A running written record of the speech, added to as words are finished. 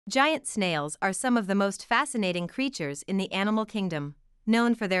Giant snails are some of the most fascinating creatures in the animal kingdom,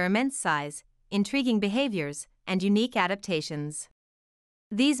 known for their immense size, intriguing behaviors, and unique adaptations.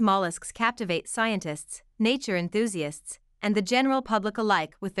 These mollusks captivate scientists, nature enthusiasts, and the general public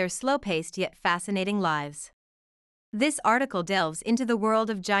alike with their slow-paced yet fascinating lives. This article delves into the world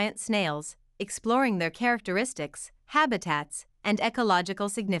of giant snails, exploring their characteristics, habitats, and ecological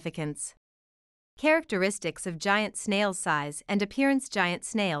significance. Characteristics of giant snail size and appearance. Giant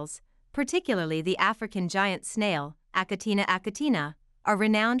snails, particularly the African giant snail, Achatina achatina, are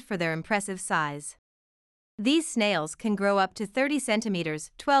renowned for their impressive size. These snails can grow up to 30 centimeters,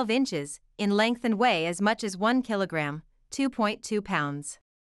 12 inches, in length and weigh as much as 1 kilogram, 2.2 pounds.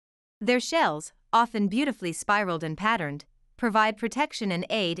 Their shells, often beautifully spiraled and patterned, provide protection and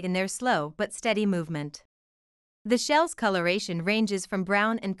aid in their slow but steady movement. The shell's coloration ranges from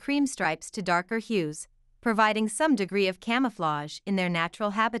brown and cream stripes to darker hues, providing some degree of camouflage in their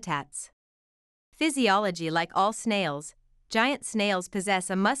natural habitats. Physiology. Like all snails, giant snails possess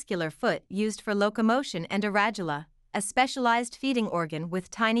a muscular foot used for locomotion and a radula, a specialized feeding organ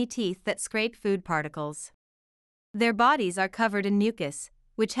with tiny teeth that scrape food particles. Their bodies are covered in mucus,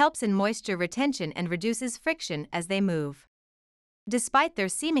 which helps in moisture retention and reduces friction as they move. Despite their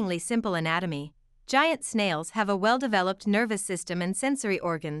seemingly simple anatomy, giant snails have a well-developed nervous system and sensory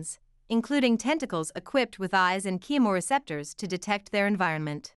organs, including tentacles equipped with eyes and chemoreceptors to detect their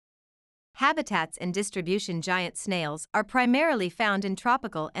environment. Habitats and distribution. Giant snails are primarily found in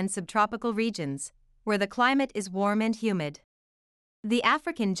tropical and subtropical regions, where the climate is warm and humid. The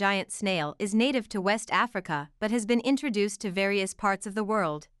African giant snail is native to West Africa but has been introduced to various parts of the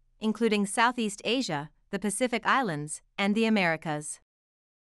world, including Southeast Asia, the Pacific Islands, and the Americas.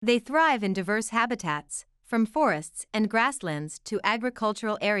 They thrive in diverse habitats, from forests and grasslands to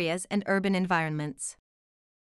agricultural areas and urban environments.